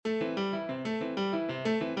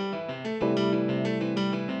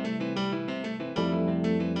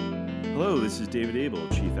this is David Abel,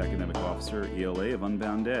 Chief Academic Officer, ELA of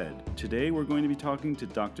Unbound Ed. Today we're going to be talking to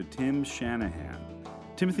Dr. Tim Shanahan.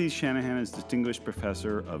 Timothy Shanahan is Distinguished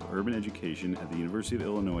Professor of Urban Education at the University of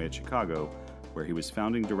Illinois at Chicago, where he was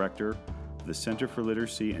founding director of the Center for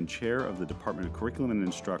Literacy and chair of the Department of Curriculum and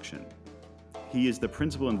Instruction. He is the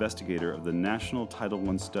principal investigator of the National Title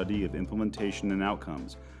I Study of Implementation and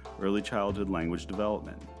Outcomes, Early Childhood Language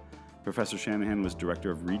Development. Professor Shanahan was Director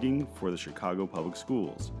of Reading for the Chicago Public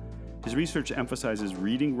Schools. His research emphasizes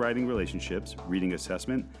reading-writing relationships, reading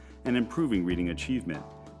assessment, and improving reading achievement.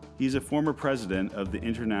 He is a former president of the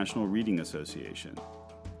International Reading Association.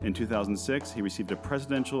 In 2006, he received a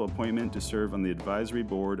presidential appointment to serve on the advisory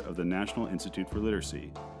board of the National Institute for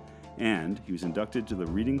Literacy, and he was inducted to the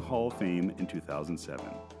Reading Hall of Fame in 2007.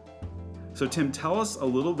 So Tim, tell us a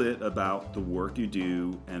little bit about the work you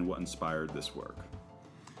do and what inspired this work.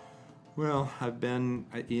 Well, I've been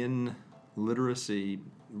in literacy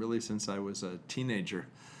really since I was a teenager.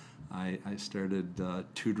 I started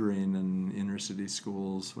tutoring in inner city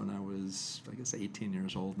schools when I was, 18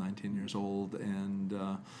 years old, 19 years old, and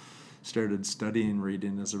started studying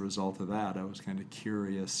reading as a result of that. I was kind of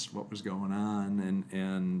curious what was going on,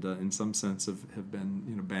 and in some sense have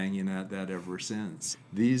been banging at that ever since.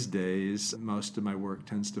 These days, most of my work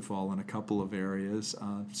tends to fall in a couple of areas.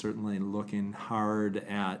 Certainly looking hard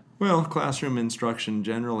at classroom instruction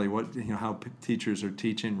generally, how teachers are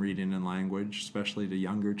teaching reading and language, especially to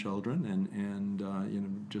younger children,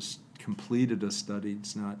 and just completed a study.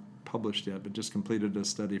 It's not published yet, but just completed a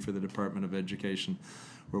study for the Department of Education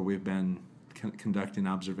where we've been conducting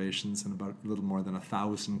observations in about a little more than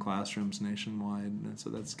 1,000 classrooms nationwide. And so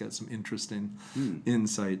that's got some interesting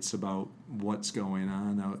insights about what's going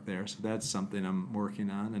on out there. So that's something I'm working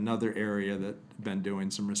on. Another area that I've been doing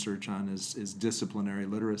some research on is disciplinary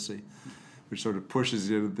literacy, which sort of pushes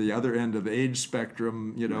you to the other end of the age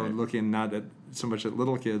spectrum, Right. Looking not at so much at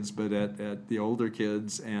little kids, but at the older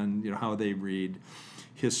kids and, how they read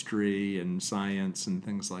history and science and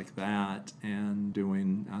things like that, and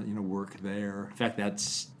doing work there. In fact,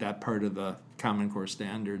 that part of the Common Core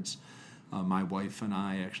standards. My wife and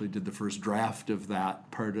I actually did the first draft of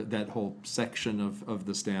that part of that whole section of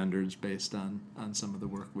the standards based on some of the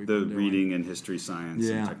work we've been doing. The reading and history, science,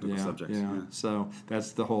 and technical subjects. Yeah. So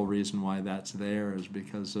that's the whole reason why that's there, is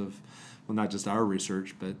because of not just our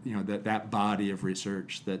research, but that body of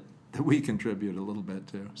research that we contribute a little bit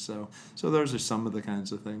to. So those are some of the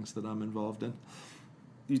kinds of things that I'm involved in.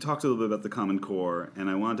 You talked a little bit about the Common Core, and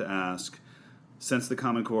I wanted to ask, since the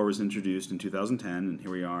Common Core was introduced in 2010, and here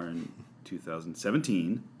we are in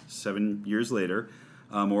 2017, 7 years later,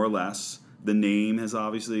 more or less, the name has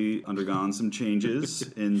obviously undergone some changes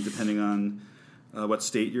depending on what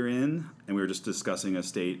state you're in, and we were just discussing a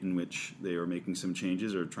state in which they are making some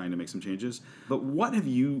changes or trying to make some changes. But what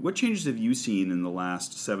changes have you seen in the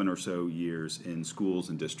last 7 or so years in schools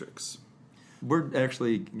and districts? We're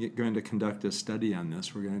actually going to conduct a study on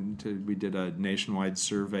this. We did a nationwide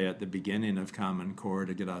survey at the beginning of Common Core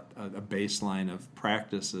to get a baseline of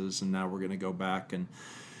practices, and now we're going to go back and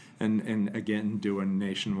again do a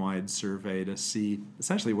nationwide survey to see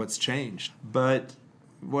essentially what's changed. But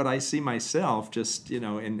what I see myself, just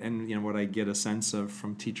and what I get a sense of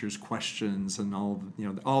from teachers' questions and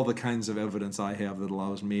all the kinds of evidence I have that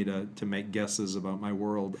allows me to make guesses about my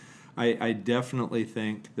world, I definitely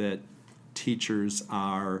think that teachers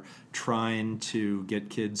are trying to get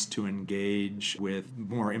kids to engage with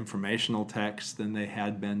more informational text than they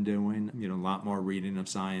had been doing. A lot more reading of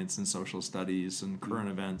science and social studies and current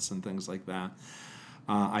events and things like that.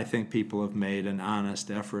 I think people have made an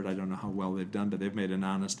honest effort. I don't know how well they've done, but they've made an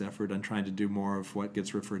honest effort on trying to do more of what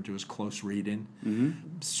gets referred to as close reading. Mm-hmm.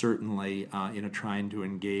 Certainly, trying to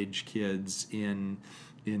engage kids in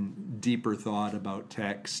deeper thought about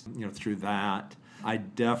text, through that. I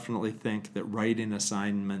definitely think that writing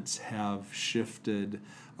assignments have shifted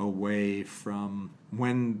away from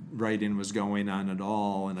when writing was going on at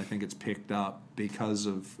all, and I think it's picked up because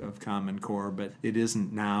of Common Core, but it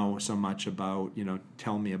isn't now so much about,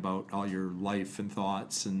 tell me about all your life and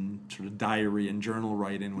thoughts and sort of diary and journal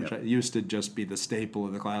writing, which used to just be the staple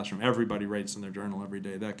of the classroom. Everybody writes in their journal every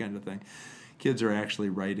day, that kind of thing. Kids are actually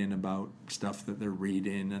writing about stuff that they're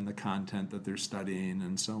reading and the content that they're studying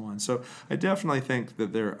and so on. So I definitely think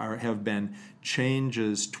that there have been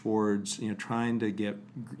changes towards trying to get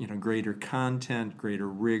greater content, greater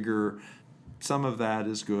rigor. Some of that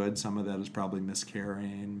is good, some of that is probably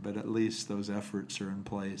miscarrying, but at least those efforts are in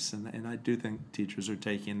place. And I do think teachers are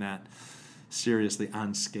taking that seriously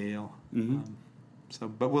on scale. Mm-hmm.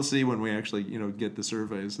 But we'll see when we actually, get the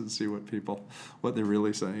surveys and see what they're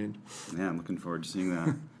really saying. Yeah, I'm looking forward to seeing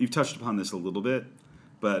that. You've touched upon this a little bit,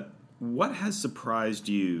 but What has surprised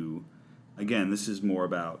you? Again, this is more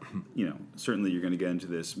about, certainly you're going to get into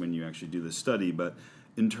this when you actually do this study, but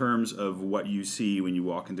in terms of what you see when you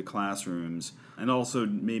walk into classrooms, and also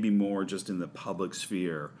maybe more just in the public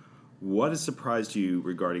sphere, what has surprised you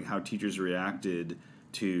regarding how teachers reacted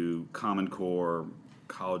to Common Core,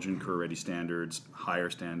 college and career-ready standards, higher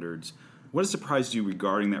standards? What has surprised you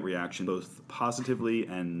regarding that reaction, both positively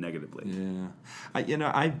and negatively? Yeah.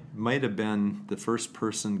 I might have been the first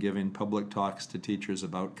person giving public talks to teachers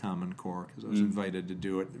about Common Core because I was invited to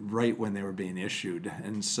do it right when they were being issued.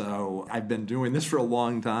 And so I've been doing this for a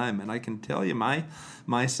long time, and I can tell you my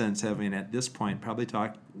sense, having at this point probably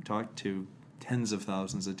talked to tens of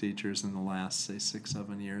thousands of teachers in the last, say,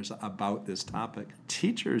 6-7 years about this topic.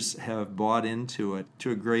 Teachers have bought into it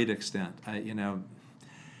to a great extent.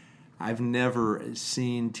 I've never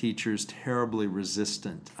seen teachers terribly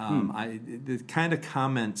resistant. The kind of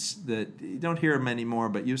comments that you don't hear them anymore,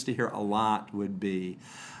 but used to hear a lot would be,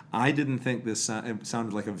 I didn't think this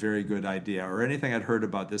sounded like a very good idea, or anything I'd heard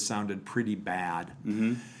about this sounded pretty bad.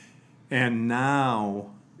 Mm-hmm. And now,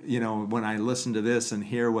 when I listen to this and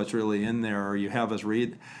hear what's really in there, or you have us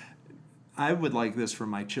read, I would like this for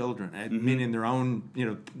my children, meaning their own,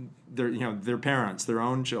 their parents, their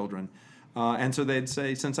own children. And so they'd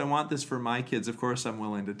say, since I want this for my kids, of course I'm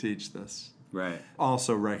willing to teach this. Right.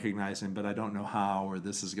 Also recognizing, but I don't know how, or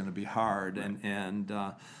this is going to be hard. Right. And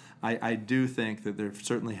I do think that there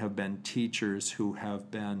certainly have been teachers who have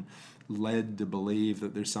been led to believe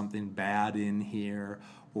that there's something bad in here,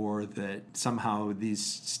 or that somehow these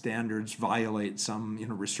standards violate some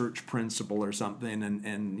research principle or something,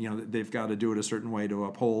 and they've got to do it a certain way to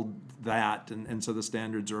uphold that, and so the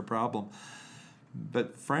standards are a problem.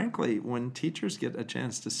 But frankly, when teachers get a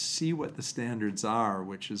chance to see what the standards are,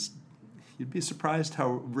 which is, you'd be surprised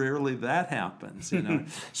how rarely that happens.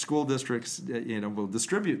 School districts, will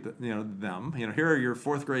distribute, them. Here are your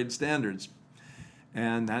 4th grade standards,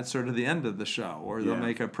 and that's sort of the end of the show. Or they'll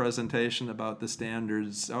make a presentation about the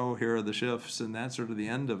standards. Oh, here are the shifts, and that's sort of the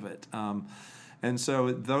end of it. And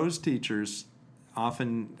so those teachers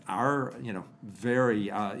often are,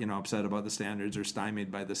 very, upset about the standards or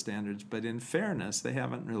stymied by the standards. But in fairness, they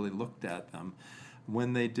haven't really looked at them.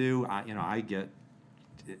 When they do, I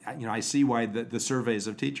see why the surveys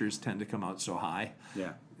of teachers tend to come out so high.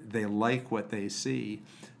 Yeah. They like what they see.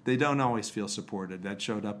 They don't always feel supported. That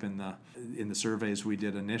showed up in the surveys we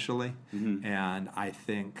did initially, and I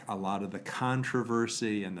think a lot of the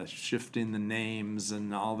controversy and the shifting the names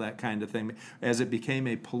and all that kind of thing, as it became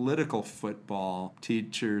a political football,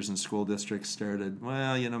 teachers and school districts started,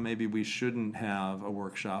 maybe we shouldn't have a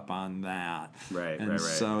workshop on that. Right.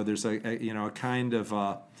 So there's a kind of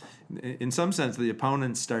in some sense, the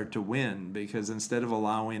opponents start to win because instead of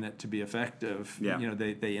allowing it to be effective,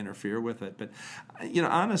 they interfere with it. But,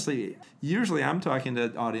 honestly, usually I'm talking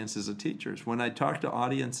to audiences of teachers. When I talk to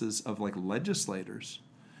audiences of legislators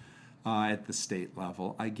at the state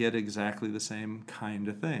level, I get exactly the same kind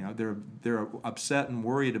of thing. They're upset and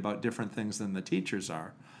worried about different things than the teachers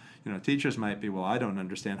are. Teachers might be, well, I don't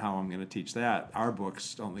understand how I'm going to teach that. Our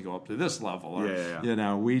books only go up to this level. Or,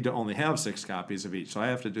 we only have 6 copies of each, so I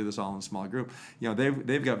have to do this all in a small group.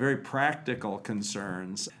 They've got very practical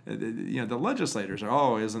concerns. The legislators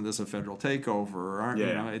are, isn't this a federal takeover? Or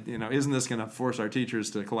isn't this going to force our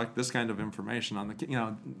teachers to collect this kind of information on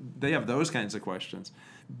the, they have those kinds of questions.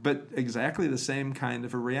 But exactly the same kind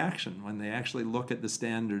of a reaction. When they actually look at the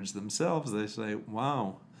standards themselves, they say,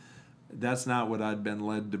 wow, that's not what I'd been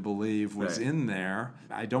led to believe was in there.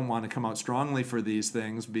 I don't want to come out strongly for these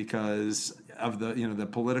things because of the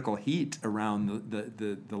political heat around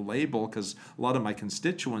the label, because a lot of my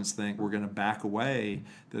constituents think we're going to back away,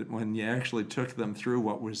 that when you actually took them through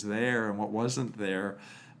what was there and what wasn't there,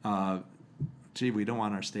 we don't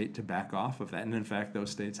want our state to back off of that. And in fact,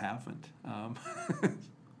 those states haven't.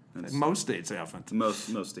 Most states haven't.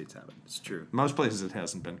 Most states haven't. It's true. Most places it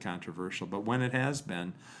hasn't been controversial, but when it has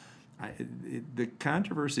been, the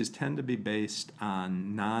controversies tend to be based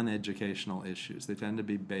on non-educational issues. They tend to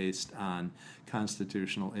be based on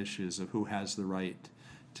constitutional issues of who has the right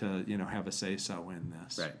to, have a say-so in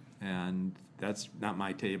this. Right. And that's not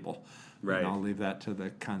my table. Right. I'll leave that to the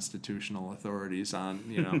constitutional authorities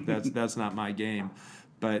on, that's not my game.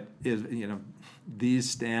 But, these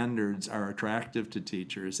standards are attractive to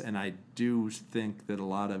teachers, and I do think that a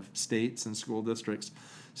lot of states and school districts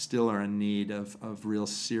still are in need of real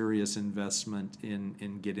serious investment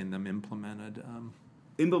in getting them implemented.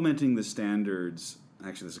 Implementing the standards,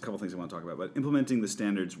 actually there's a couple things I want to talk about, but implementing the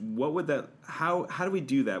standards, how do we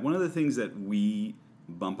do that? One of the things that we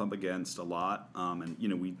bump up against a lot,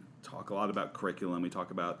 and we talk a lot about curriculum. We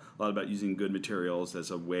talk a lot about using good materials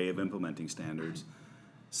as a way of implementing standards.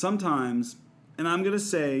 Sometimes, and I'm going to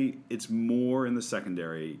say it's more in the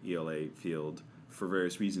secondary ELA field for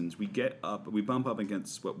various reasons, we bump up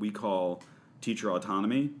against what we call teacher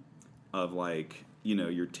autonomy of like,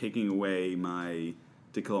 you're taking away my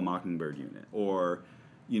To Kill a Mockingbird unit, or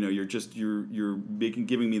you're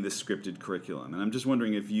giving me this scripted curriculum. And I'm just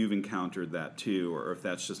wondering if you've encountered that too, or if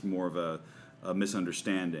that's just more of a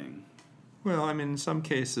misunderstanding. Well, I mean, in some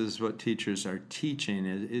cases, what teachers are teaching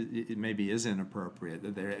it maybe is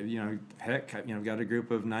inappropriate. They're, I've got a group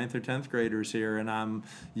of 9th or 10th graders here, and I'm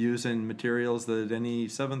using materials that any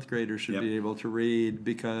 7th grader should be able to read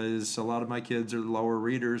because a lot of my kids are lower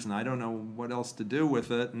readers, and I don't know what else to do with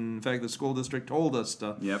it. And in fact, the school district told us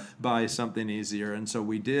to buy something easier, and so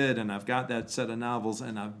we did. And I've got that set of novels,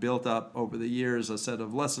 and I've built up over the years a set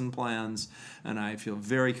of lesson plans, and I feel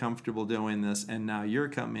very comfortable doing this. And now you're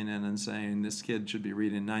coming in and saying, this kid should be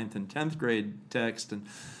reading 9th and 10th grade text, and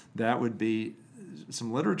that would be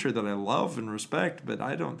some literature that I love and respect, but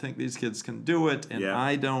I don't think these kids can do it, and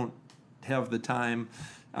I don't have the time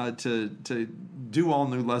to do all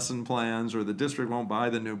new lesson plans, or the district won't buy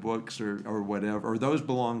the new books or whatever, or those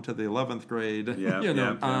belong to the 11th grade,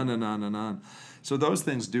 on and on and on. So those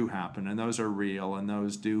things do happen, and those are real, and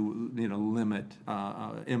those do limit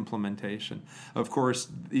implementation. Of course,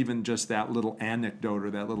 even just that little anecdote or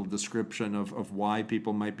that little description of why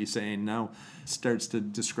people might be saying no starts to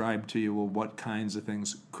describe to you, well, what kinds of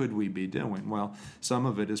things could we be doing? Well, some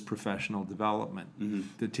of it is professional development. Mm-hmm.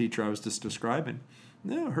 The teacher I was just describing,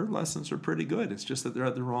 her lessons are pretty good. It's just that they're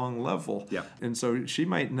at the wrong level. Yeah. And so she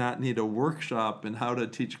might not need a workshop in how to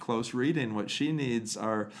teach close reading. What she needs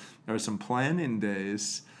are some planning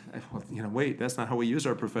days. Well, wait, that's not how we use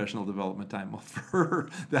our professional development time. Well, for her,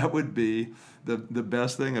 that would be the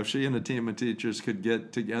best thing if she and a team of teachers could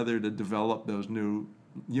get together to develop those new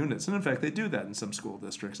units. And in fact, they do that in some school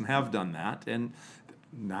districts and have done that. And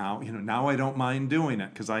now I don't mind doing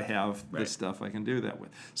it because I have this stuff I can do that with.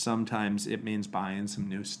 Sometimes it means buying some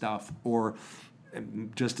new stuff, or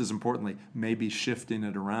just as importantly, maybe shifting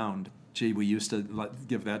it around. Gee, we used to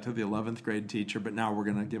give that to the 11th grade teacher, but now we're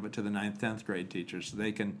going to give it to the 9th, 10th grade teachers so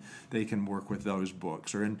they can work with those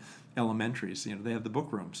books. Or in elementaries, they have the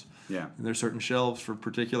book rooms. Yeah. And there's certain shelves for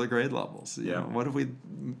particular grade levels. What if we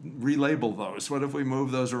relabel those? What if we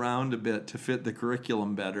move those around a bit to fit the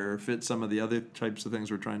curriculum better, or fit some of the other types of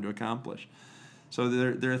things we're trying to accomplish? So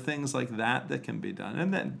there are things like that can be done.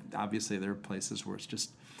 And then obviously there are places where it's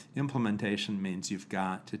just implementation means you've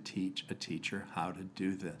got to teach a teacher how to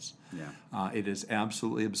do this. Yeah. It is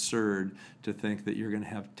absolutely absurd to think that you're going to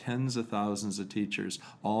have tens of thousands of teachers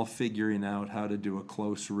all figuring out how to do a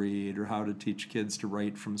close read or how to teach kids to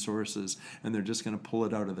write from sources, and they're just going to pull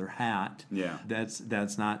it out of their hat. Yeah.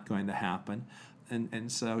 That's not going to happen.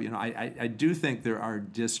 And so, I do think there are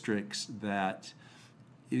districts that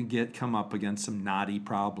come up against some knotty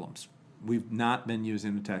problems. We've not been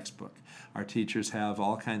using the textbook. Our teachers have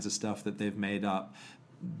all kinds of stuff that they've made up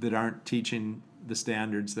that aren't teaching the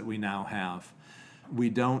standards that we now have. We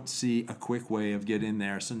don't see a quick way of getting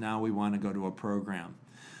there, so now we want to go to a program.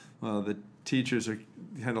 Well, the teachers are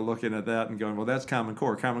kind of looking at that and going, well, that's Common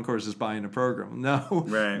Core. Common Core is just buying a program. No,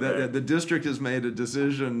 the district has made a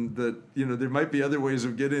decision that, there might be other ways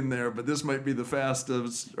of getting there, but this might be the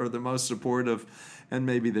fastest or the most supportive, and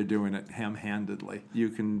maybe they're doing it ham-handedly. You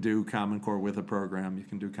can do Common Core with a program. You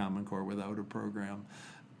can do Common Core without a program.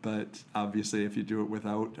 But obviously, if you do it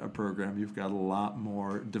without a program, you've got a lot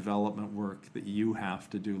more development work that you have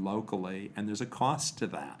to do locally, and there's a cost to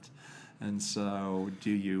that. And so do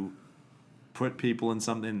you put people in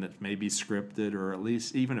something that may be scripted, or at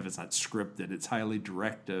least, even if it's not scripted, it's highly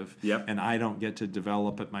directive, and I don't get to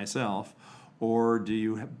develop it myself? Or do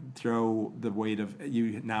you throw the weight of,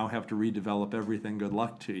 you now have to redevelop everything, good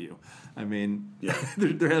luck to you? I mean,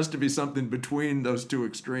 there has to be something between those two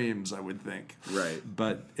extremes, I would think. Right.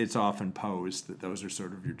 But it's often posed that those are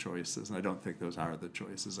sort of your choices, and I don't think those are the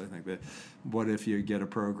choices. I think that what if you get a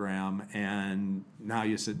program and now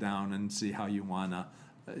you sit down and see how you want to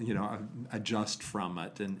adjust from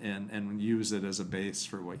it and use it as a base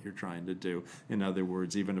for what you're trying to do. In other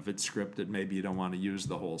words, even if it's scripted, maybe you don't want to use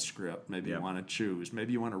the whole script. Maybe you want to choose.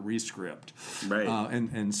 Maybe you want to re-script. Right.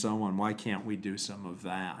 And so on. Why can't we do some of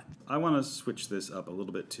that? I want to switch this up a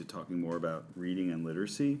little bit to talking more about reading and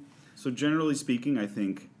literacy. So generally speaking, I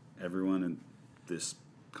think everyone in this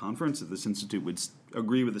conference, at this institute, would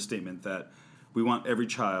agree with the statement that we want every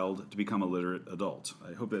child to become a literate adult.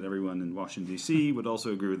 I hope that everyone in Washington, D.C. would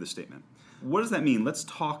also agree with this statement. What does that mean? Let's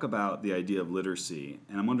talk about the idea of literacy,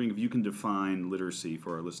 and I'm wondering if you can define literacy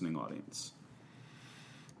for our listening audience.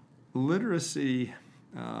 Literacy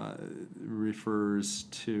refers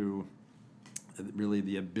to really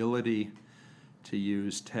the ability to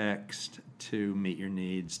use text to meet your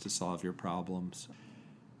needs, to solve your problems.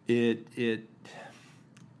 I'm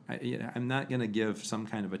not going to give some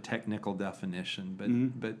kind of a technical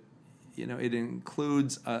definition, but it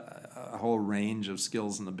includes a whole range of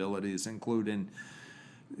skills and abilities, including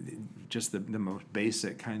just the most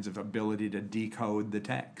basic kinds of ability to decode the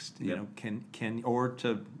text. Or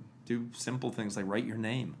to do simple things like write your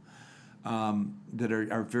name, that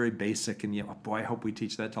are very basic. And boy, I hope we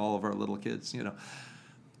teach that to all of our little kids. How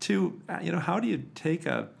do you take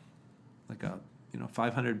a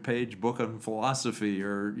 500-page book on philosophy,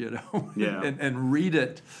 or and read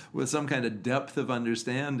it with some kind of depth of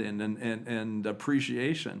understanding and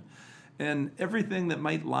appreciation, and everything that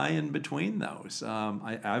might lie in between those.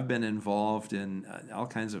 I've been involved in all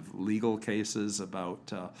kinds of legal cases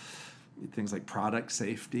about things like product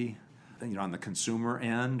safety, on the consumer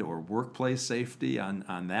end, or workplace safety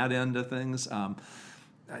on that end of things.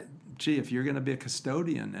 If you're going to be a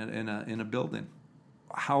custodian in a building,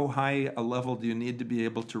 how high a level do you need to be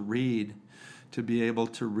able to read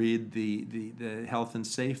the health and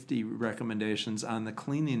safety recommendations on the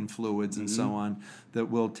cleaning fluids and so on, that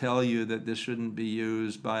will tell you that this shouldn't be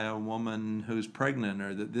used by a woman who's pregnant,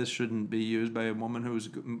 or that this shouldn't be used by a woman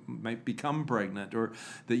who might become pregnant, or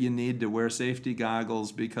that you need to wear safety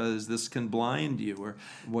goggles because this can blind you. Or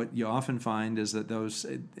what you often find is that those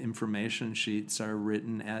information sheets are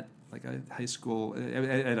written at like a high school,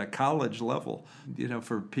 at a college level,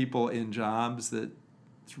 for people in jobs that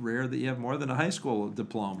it's rare that you have more than a high school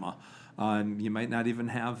diploma. You might not even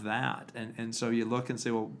have that. And so you look and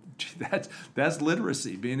say, well, that's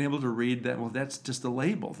literacy, being able to read that. Well, that's just a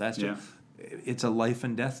label. It's a life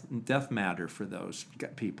and death matter for those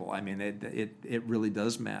people. I mean, it really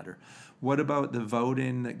does matter. What about the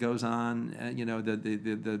voting that goes on?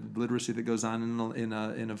 The literacy that goes on in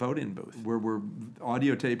a voting booth. We're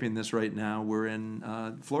audio taping this right now. We're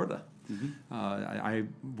in Florida. I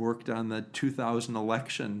worked on the 2000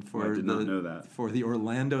 election for the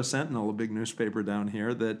Orlando Sentinel, a big newspaper down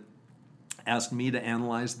here, that asked me to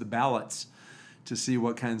analyze the ballots to see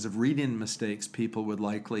what kinds of reading mistakes people would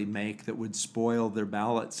likely make that would spoil their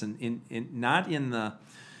ballots, and not in the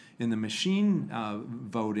machine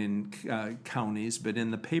voting counties, but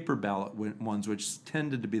in the paper ballot ones, which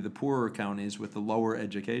tended to be the poorer counties with the lower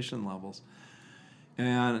education levels.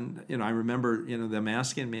 And I remember them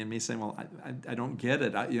asking me and me saying, well, I don't get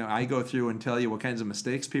it. I go through and tell you what kinds of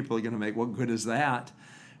mistakes people are going to make. What good is that?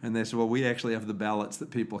 And they said, well, we actually have the ballots that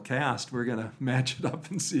people cast. We're going to match it up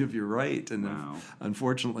and see if you're right. And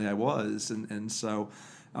unfortunately, I was. And so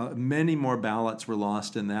many more ballots were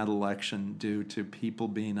lost in that election due to people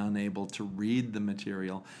being unable to read the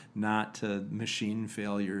material, not to machine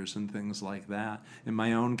failures and things like that. In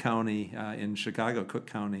my own county, in Chicago, Cook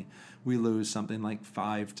County, we lose something like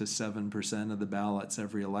 5 to 7% of the ballots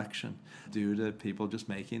every election due to people just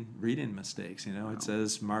making reading mistakes. It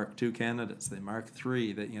says mark 2 candidates, they mark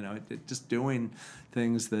 3. That just doing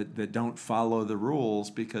things that don't follow the rules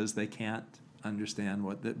because they can't understand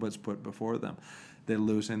what's put before them. They're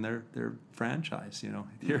losing their franchise.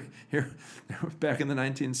 Here, back in the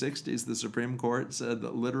 1960s, the Supreme Court said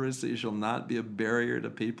that literacy shall not be a barrier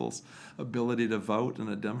to people's ability to vote in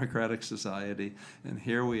a democratic society. And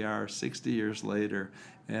here we are 60 years later,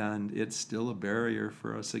 and it's still a barrier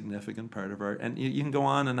for a significant part of our. And you can go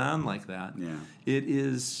on and on like that. Yeah.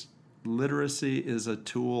 Literacy is a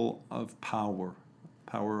tool of power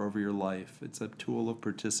over your life. It's a tool of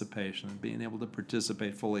participation and being able to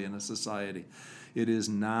participate fully in a society. It is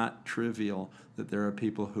not trivial that there are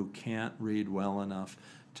people who can't read well enough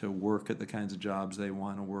to work at the kinds of jobs they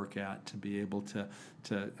want to work at, to be able to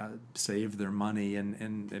save their money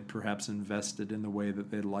and perhaps invest it in the way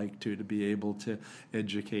that they'd like to be able to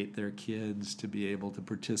educate their kids, to be able to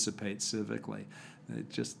participate civically. It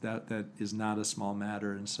just that is not a small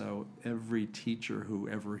matter, and so every teacher who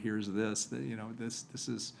ever hears this,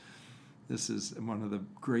 this is one of the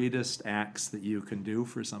greatest acts that you can do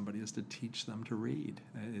for somebody, is to teach them to read.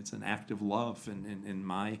 It's an act of love in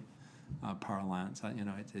my parlance.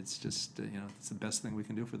 It's just it's the best thing we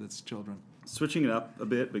can do for these children. Switching it up a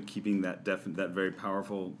bit, but keeping that very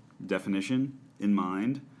powerful definition in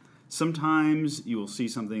mind. Sometimes you will see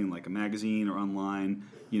something in like a magazine or online,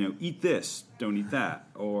 eat this, don't eat that,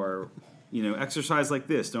 or, exercise like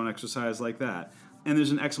this, don't exercise like that. And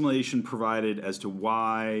there's an explanation provided as to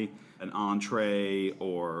why an entree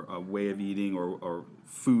or a way of eating or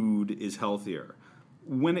food is healthier.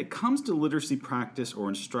 When it comes to literacy practice or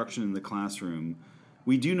instruction in the classroom,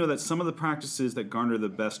 we do know that some of the practices that garner the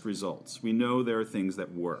best results, we know there are things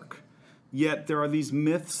that work. Yet there are these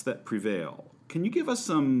myths that prevail. Can you give us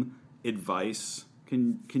some advice?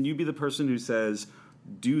 Can you be the person who says,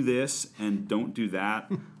 do this and don't do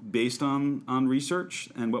that based on research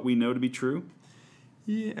and what we know to be true?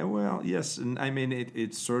 Yeah, well, yes. And I mean,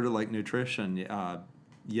 it's sort of like nutrition.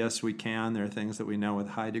 Yes, we can. There are things that we know with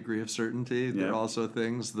high degree of certainty. There are also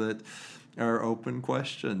things that are open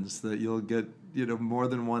questions that you'll get, more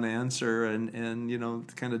than one answer and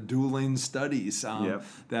kind of dueling studies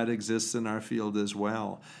that exists in our field as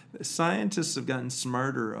well. Scientists have gotten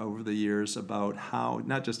smarter over the years about how,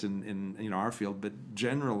 not just in our field, but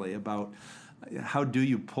generally about how do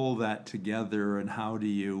you pull that together and how do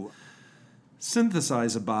you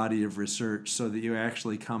synthesize a body of research so that you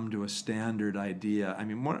actually come to a standard idea. I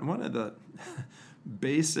mean, one of the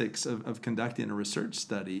basics of conducting a research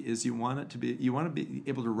study is you want to be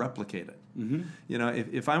able to replicate it.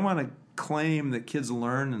 Mm-hmm. If I want to claim that kids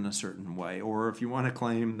learn in a certain way, or if you want to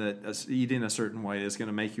claim that eating a certain way is going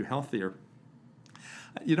to make you healthier,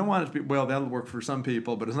 you don't want it to be, well, that'll work for some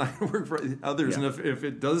people, but it's not going to work for others. Yeah. And if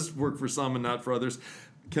it does work for some and not for others,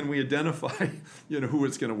 can we identify, who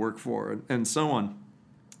it's going to work for, and so on.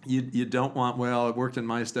 You don't want, well, it worked in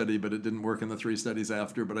my study, but it didn't work in the 3 studies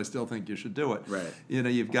after, but I still think you should do it. Right.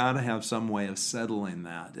 You've got to have some way of settling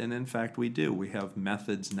that. And in fact, we do. We have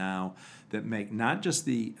methods now that make not just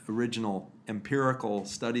the original empirical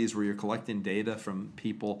studies where you're collecting data from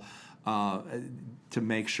people to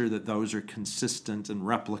make sure that those are consistent and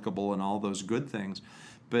replicable and all those good things,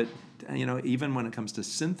 but even when it comes to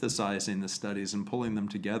synthesizing the studies and pulling them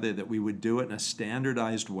together, that we would do it in a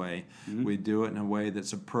standardized way. Mm-hmm. We'd do it in a way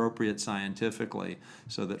that's appropriate scientifically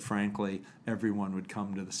so that, frankly, everyone would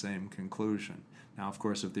come to the same conclusion. Now, of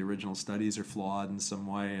course, if the original studies are flawed in some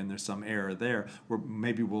way and there's some error there,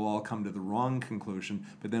 maybe we'll all come to the wrong conclusion,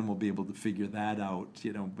 but then we'll be able to figure that out,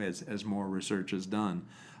 as more research is done.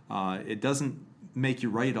 It doesn't make you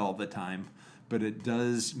right all the time, but it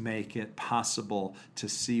does make it possible to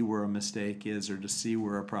see where a mistake is or to see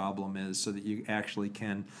where a problem is so that you actually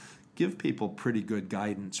can give people pretty good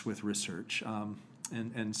guidance with research.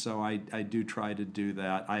 And so I do try to do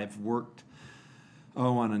that. I have worked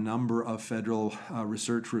on a number of federal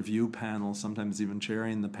research review panels, sometimes even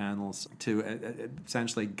chairing the panels, to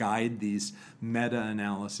essentially guide these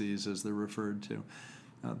meta-analyses, as they're referred to.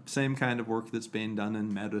 Same kind of work that's being done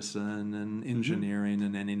in medicine and engineering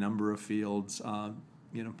and any number of fields.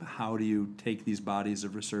 How do you take these bodies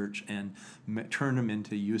of research and turn them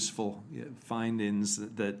into useful findings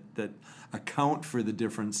that account for the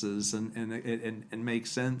differences and make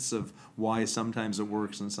sense of why sometimes it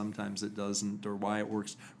works and sometimes it doesn't, or why it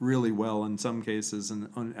works really well in some cases and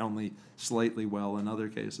only slightly well in other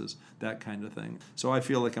cases, that kind of thing. So I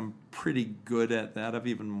feel like I'm pretty good at that. I've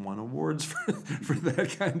even won awards for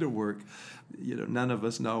that kind of work. None of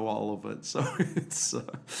us know all of it, so it's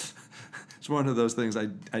one of those things.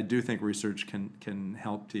 I do think research can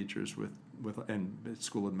help teachers with and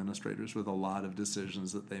school administrators with a lot of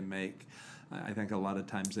decisions that they make. I think a lot of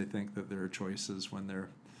times they think that there are choices when they're,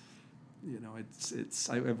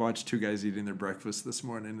 I've watched 2 guys eating their breakfast this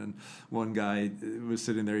morning, and one guy was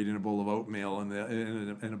sitting there eating a bowl of oatmeal and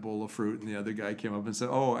a bowl of fruit, and the other guy came up and said,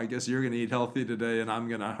 "Oh, I guess you're going to eat healthy today, and I'm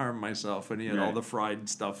going to harm myself." And he had all the fried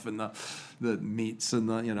stuff and the meats and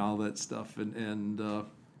all that stuff, and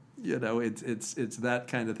it's that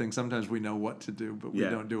kind of thing. Sometimes we know what to do, but we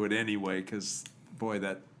don't do it anyway because, boy,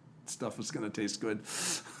 that stuff is going to taste good.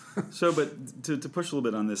 So, but to push a little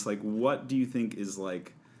bit on this, what do you think is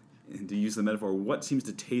to use the metaphor, what seems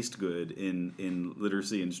to taste good in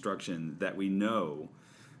literacy instruction that we know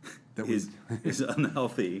that is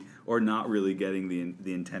unhealthy or not really getting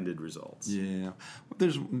the intended results? Yeah.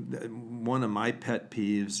 There's one of my pet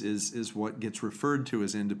peeves is what gets referred to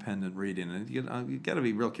as independent reading. And you got to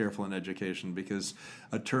be real careful in education because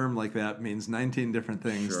a term like that means 19 different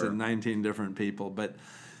things to 19 different people. But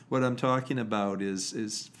what I'm talking about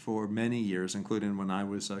is for many years, including when I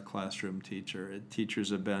was a classroom teacher, teachers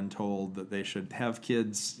have been told that they should have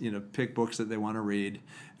kids, pick books that they want to read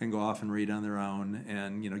and go off and read on their own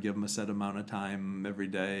and, give them a set amount of time every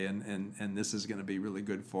day. And this is going to be really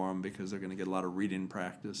good for them because they're going to get a lot of reading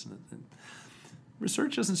practice. And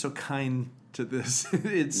research isn't so kind to this.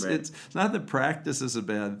 It's not that practice is a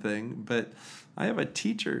bad thing, but I have a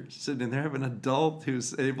teacher sitting there, I have an adult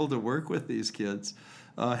who's able to work with these kids.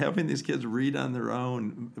 Having these kids read on their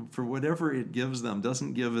own, for whatever it gives them,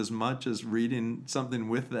 doesn't give as much as reading something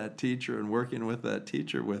with that teacher and working with that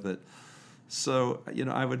teacher with it. So,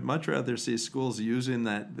 I would much rather see schools using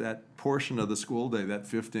that portion of the school day, that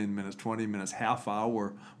 15 minutes, 20 minutes, half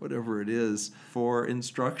hour, whatever it is, for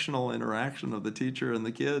instructional interaction of the teacher and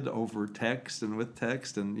the kid over text and with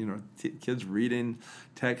text, and, kids reading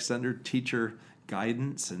text under teacher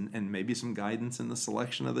guidance and maybe some guidance in the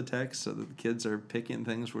selection of the text so that the kids are picking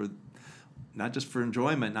things where not just for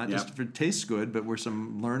enjoyment, not just for tastes good, but where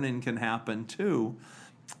some learning can happen too.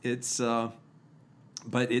 It's...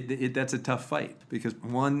 But that's a tough fight because,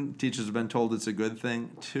 one, teachers have been told it's a good thing.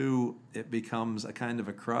 Two, it becomes a kind of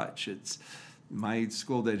a crutch. It's my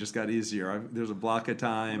school day just got easier. There's a block of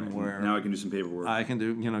time where now I can do some paperwork. I can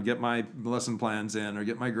do, get my lesson plans in or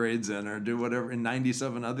get my grades in or do whatever, and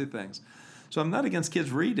 97 other things. So I'm not against kids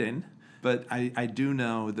reading, but I do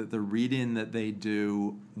know that the reading that they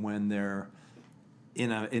do when they're in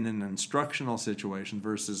an instructional situation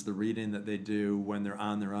versus the reading that they do when they're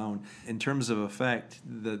on their own. In terms of effect,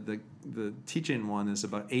 the teaching one is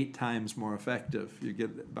about 8 times more effective. You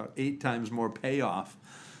get about 8 times more payoff.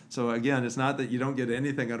 So again, it's not that you don't get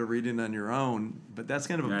anything out of reading on your own, but that's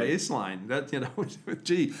kind of a baseline. That,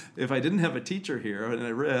 gee, if I didn't have a teacher here and I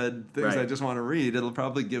read things I just want to read, it'll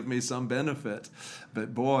probably give me some benefit.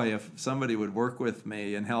 But boy, if somebody would work with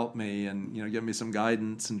me and help me and give me some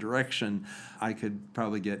guidance and direction, I could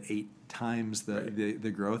probably get 8 times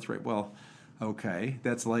the growth rate. Well, okay,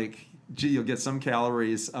 that's like, gee, you'll get some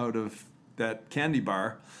calories out of that candy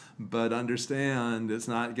bar, but understand it's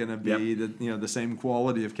not going to be the same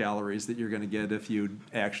quality of calories that you're going to get if you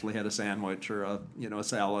actually had a sandwich or a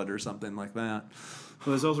salad or something like that. Well,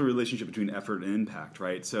 there's also a relationship between effort and impact,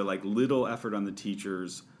 right? So like little effort on the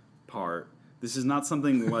teacher's part. This is not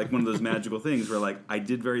something like one of those magical things where like I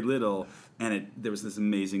did very little and there was this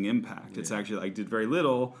amazing impact. It's actually I did very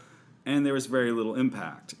little and there was very little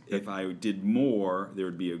impact. If I did more, there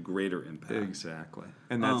would be a greater impact. Exactly.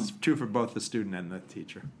 And that's true for both the student and the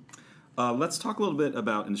teacher. Let's talk a little bit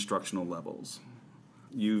about instructional levels.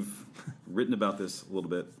 You've written about this a little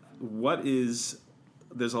bit.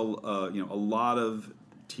 There's a lot of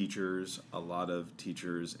teachers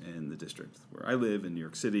in the district where I live in New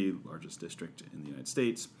York City, largest district in the United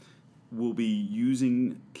States, will be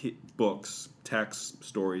using books, texts,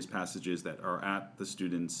 stories, passages that are at the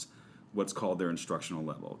students' what's called their instructional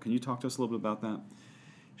level. Can you talk to us a little bit about that?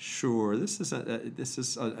 Sure. This is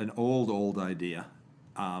an old idea.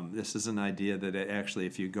 This is an idea that actually,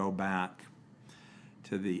 if you go back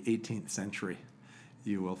to the 18th century,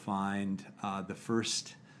 you will find the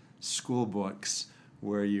first school books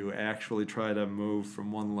where you actually try to move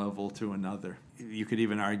from one level to another. You could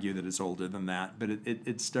even argue that it's older than that, but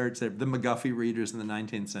it starts there. The McGuffey readers in the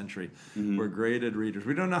 19th century were graded readers.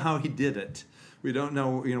 We don't know how he did it. We don't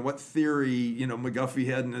know, what theory, McGuffey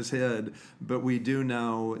had in his head, but we do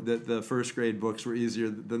know that the first grade books were easier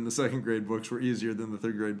than the second grade books were easier than the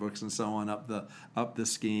third grade books, and so on up the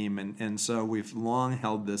scheme. And so we've long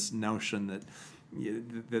held this notion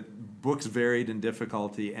that books varied in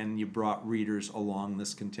difficulty, and you brought readers along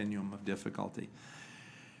this continuum of difficulty.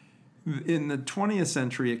 In the 20th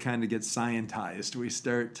century, it kind of gets scientized. We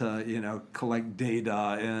start to, collect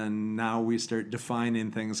data, and now we start defining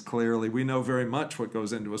things clearly. We know very much what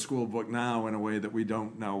goes into a school book now in a way that we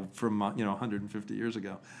don't know from, 150 years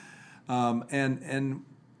ago. And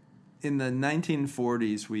in the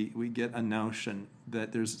 1940s, we get a notion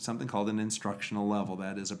that there's something called an instructional level.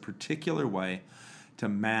 That is a particular way to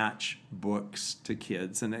match books to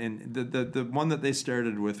kids. And the one that they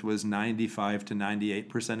started with was 95 to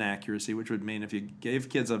 98% accuracy, which would mean if you gave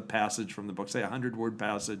kids a passage from the book, say a 100-word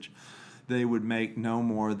passage, they would make no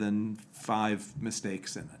more than 5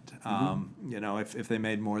 mistakes in it. If they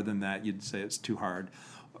made more than that, you'd say it's too hard.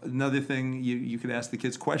 Another thing, you could ask the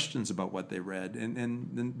kids questions about what they read.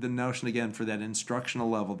 And the notion, again, for that instructional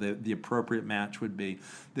level, the appropriate match would be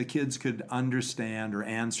the kids could understand or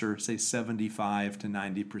answer, say, 75 to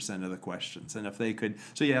 90% of the questions. And if they could,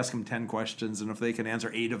 so you ask them 10 questions, and if they can answer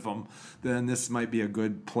 8 of them, then this might be a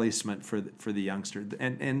good placement for the youngster.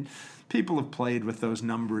 And people have played with those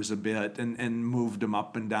numbers a bit and moved them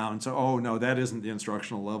up and down. So, oh, no, that isn't the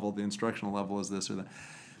instructional level. The instructional level is this or that.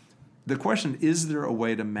 The question, is there a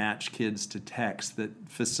way to match kids to text that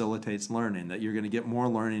facilitates learning, that you're going to get more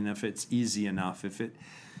learning if it's easy enough?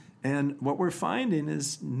 And what we're finding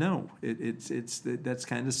is no, that's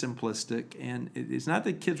kind of simplistic. And it's not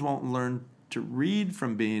that kids won't learn to read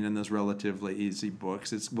from being in those relatively easy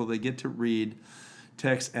books. It's will they get to read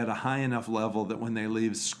text at a high enough level that when they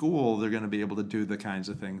leave school, they're going to be able to do the kinds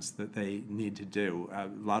of things that they need to do. A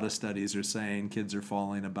lot of studies are saying kids are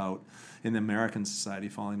falling about, in the American society,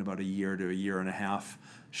 falling about a year to a year and a half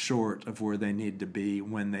short of where they need to be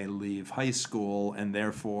when they leave high school, and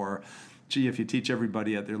therefore gee, if you teach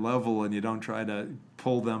everybody at their level and you don't try to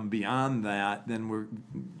pull them beyond that, then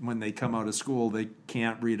when they come out of school, they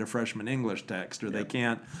can't read a freshman English text, or they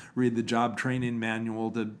can't read the job training manual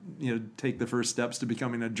to take the first steps to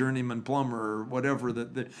becoming a journeyman plumber or whatever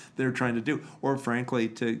that they're trying to do, or frankly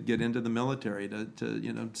to get into the military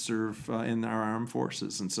to serve in our armed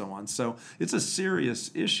forces and so on. So it's a serious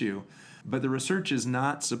issue. But the research is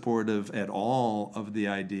not supportive at all of the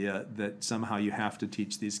idea that somehow you have to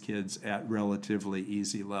teach these kids at relatively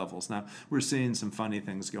easy levels. Now, we're seeing some funny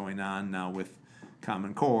things going on now with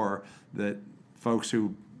Common Core, that folks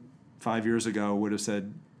who 5 years ago would have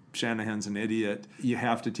said, Shanahan's an idiot, you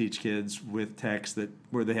have to teach kids with text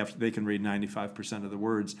where they can read 95% of the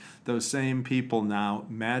words. Those same people now,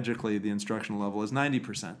 magically, the instructional level is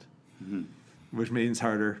 90%, which means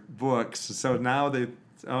harder books. So now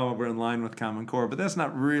we're in line with Common Core, but that's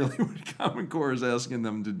not really what Common Core is asking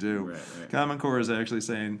them to do. Right. Common Core is actually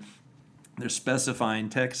saying they're specifying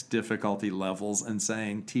text difficulty levels and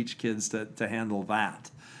saying teach kids to handle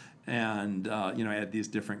that, and at these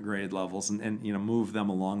different grade levels, and move them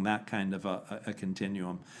along that kind of a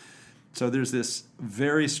continuum. So there's this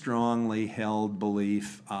very strongly held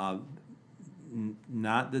belief,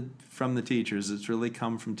 not from the teachers, it's really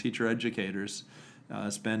come from teacher educators.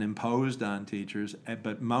 It's been imposed on teachers,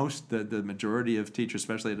 but the majority of teachers,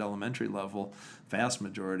 especially at elementary level, vast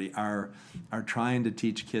majority, are trying to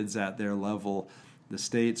teach kids at their level. The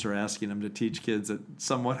states are asking them to teach kids at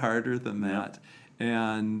somewhat harder than that.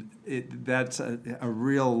 And that's a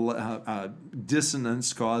real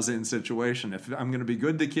dissonance-causing situation. If I'm going to be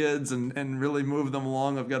good to kids and really move them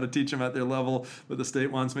along, I've got to teach them at their level, but the state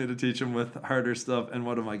wants me to teach them with harder stuff, and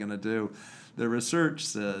what am I going to do? The research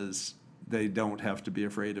says they don't have to be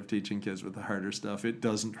afraid of teaching kids with the harder stuff. It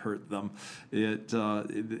doesn't hurt them.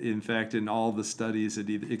 In fact, in all the studies,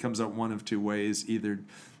 it comes out one of two ways. Either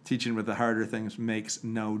teaching with the harder things makes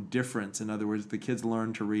no difference. In other words, the kids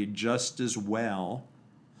learn to read just as well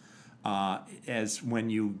as when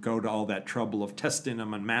you go to all that trouble of testing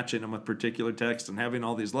them and matching them with particular text and having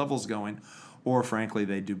all these levels going, or frankly,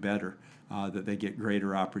 they do better. That they get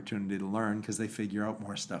greater opportunity to learn because they figure out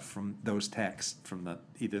more stuff from those texts, from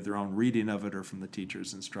either their own reading of it or from the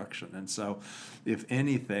teacher's instruction. And so, if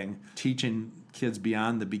anything, teaching kids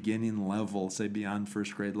beyond the beginning level, say beyond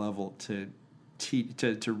first grade level, to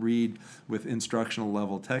read with instructional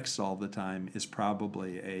level texts all the time is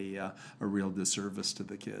probably a real disservice to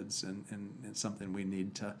the kids, and it's something we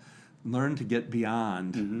need to learn to get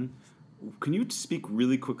beyond. Mm-hmm. Can you speak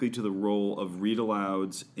really quickly to the role of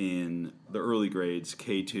read-alouds in the early grades,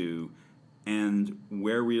 K2, and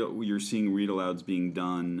where you're seeing read-alouds being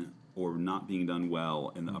done or not being done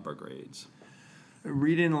well in the upper grades?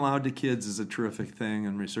 Reading aloud to kids is a terrific thing,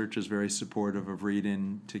 and research is very supportive of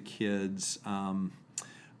reading to kids.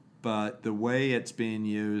 But the way it's being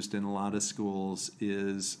used in a lot of schools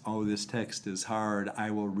is, this text is hard,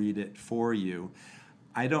 I will read it for you.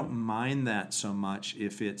 I don't mind that so much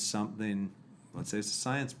if it's something, let's say it's a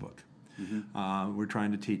science book. Mm-hmm. We're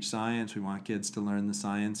trying to teach science. We want kids to learn the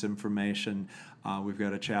science information. We've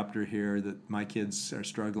got a chapter here that my kids are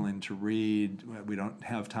struggling to read. We don't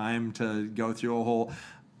have time to go through a whole...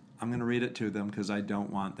 I'm going to read it to them because I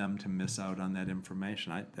don't want them to miss out on that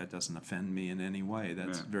information. That doesn't offend me in any way.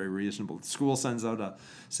 That's very reasonable. The school sends out a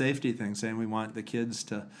safety thing saying we want the kids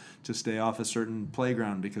to stay off a certain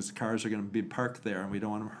playground because the cars are going to be parked there and we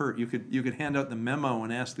don't want them hurt. You could hand out the memo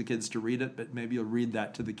and ask the kids to read it, but maybe you'll read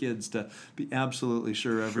that to the kids to be absolutely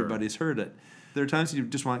sure everybody's heard it. There are times you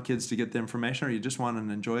just want kids to get the information, or you just want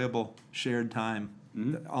an enjoyable shared time.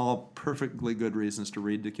 Mm-hmm. All perfectly good reasons to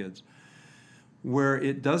read to kids. Where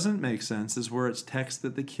it doesn't make sense is where it's text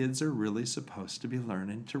that the kids are really supposed to be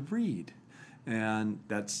learning to read. And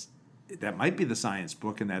that might be the science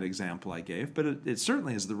book in that example I gave, but it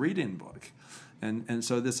certainly is the reading book. And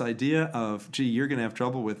so this idea of, you're going to have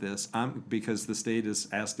trouble with this because the state has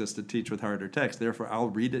asked us to teach with harder text, therefore I'll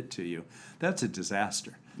read it to you. That's a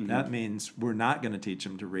disaster. Mm-hmm. That means we're not going to teach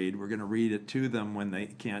them to read. We're going to read it to them when they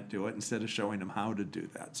can't do it instead of showing them how to do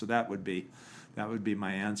that. So that would be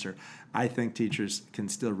my answer. I think teachers can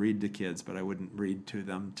still read to kids, but I wouldn't read to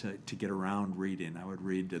them to get around reading. I would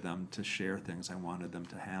read to them to share things I wanted them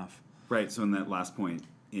to have. Right, so in that last point,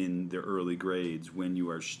 in their early grades, when you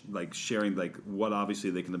are sharing what obviously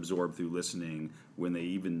they can absorb through listening, when they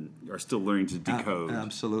even are still learning to decode.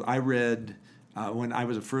 Absolutely. I read, when I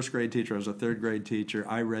was a first grade teacher, I was a third grade teacher,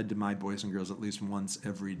 I read to my boys and girls at least once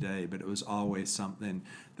every day, but it was always something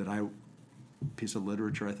that piece of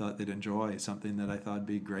literature I thought they'd enjoy, something that I thought would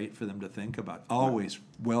be great for them to think about, always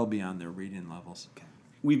well beyond their reading levels. Okay.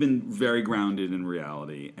 we've been very grounded in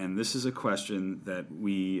reality, and this is a question that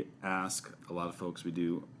we ask a lot of folks we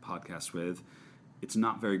do podcasts with. It's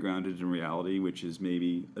not very grounded in reality, which is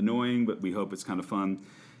maybe annoying, but we hope it's kind of fun.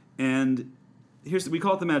 And we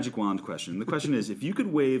call it the magic wand question. The question is, if you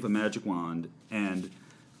could wave a magic wand and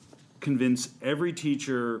convince every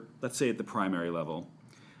teacher, let's say at the primary level,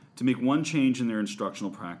 to make one change in their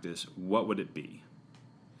instructional practice, what would it be?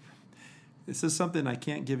 This is something I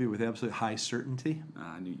can't give you with absolute high certainty.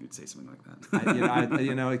 I knew you'd say something like that.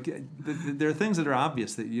 There are things that are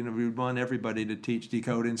obvious that we would want everybody to teach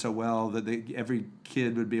decoding so well that every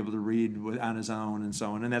kid would be able to read on his own and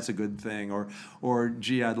so on, and that's a good thing. Or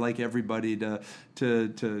gee, I'd like everybody to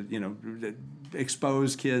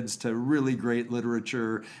expose kids to really great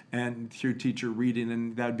literature and through teacher reading,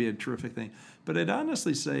 and that'd be a terrific thing. But I'd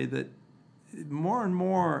honestly say that more and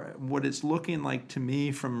more, what it's looking like to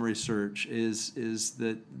me from research is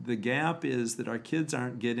that the gap is that our kids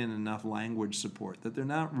aren't getting enough language support, that they're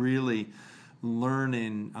not really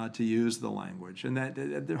learning to use the language, and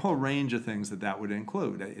that the whole range of things that would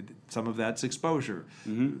include. Some of that's exposure,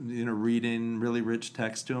 reading really rich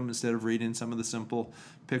text to them instead of reading some of the simple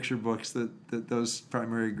picture books that those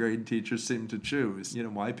primary grade teachers seem to choose.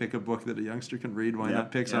 Why pick a book that a youngster can read? Why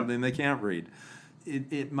not pick something they can't read?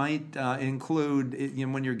 It might include,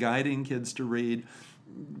 when you're guiding kids to read,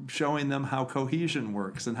 showing them how cohesion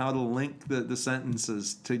works and how to link the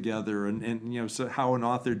sentences together, and so how an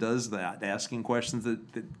author does that, asking questions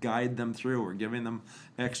that guide them through, or giving them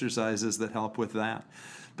exercises that help with that.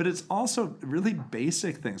 But it's also really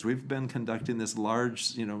basic things. We've been conducting this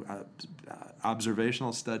large,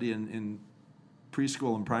 observational study in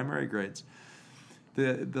preschool and primary grades.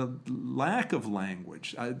 The lack of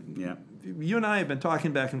language. You and I have been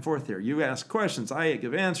talking back and forth here. You ask questions, I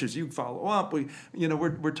give answers, you follow up.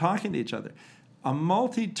 We're talking to each other. A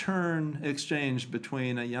multi-turn exchange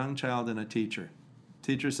between a young child and a teacher.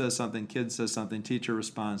 Teacher says something, kid says something, teacher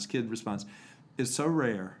responds, kid responds. Is so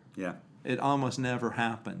rare. Yeah. It almost never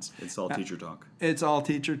happens. It's all teacher talk. It's all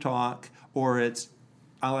teacher talk, or it's,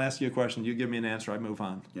 I'll ask you a question, you give me an answer, I move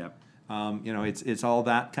on. Yeah. It's all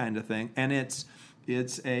that kind of thing, and it's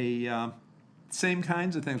a same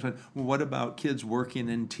kinds of things. But what about kids working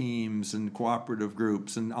in teams and cooperative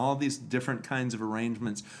groups and all these different kinds of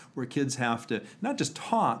arrangements where kids have to not just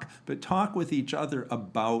talk, but talk with each other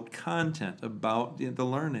about content, about the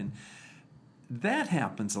learning? That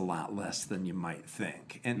happens a lot less than you might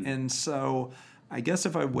think. And so I guess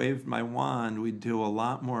if I waved my wand, we'd do a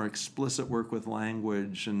lot more explicit work with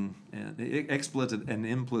language and explicit and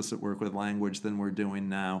implicit work with language than we're doing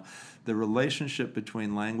now. The relationship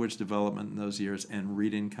between language development in those years and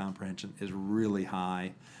reading comprehension is really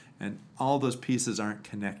high, and all those pieces aren't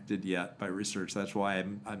connected yet by research. That's why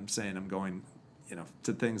I'm saying I'm going,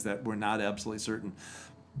 to things that we're not absolutely certain,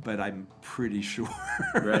 but I'm pretty sure.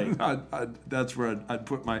 Right. That's where I'd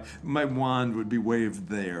put my wand would be waved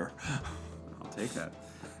there. Take that.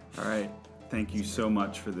 All right. Thank you so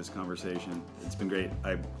much for this conversation. It's been great.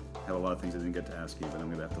 I have a lot of things I didn't get to ask you, but I'm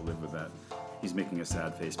going to have to live with that. He's making a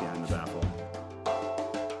sad face behind the baffle.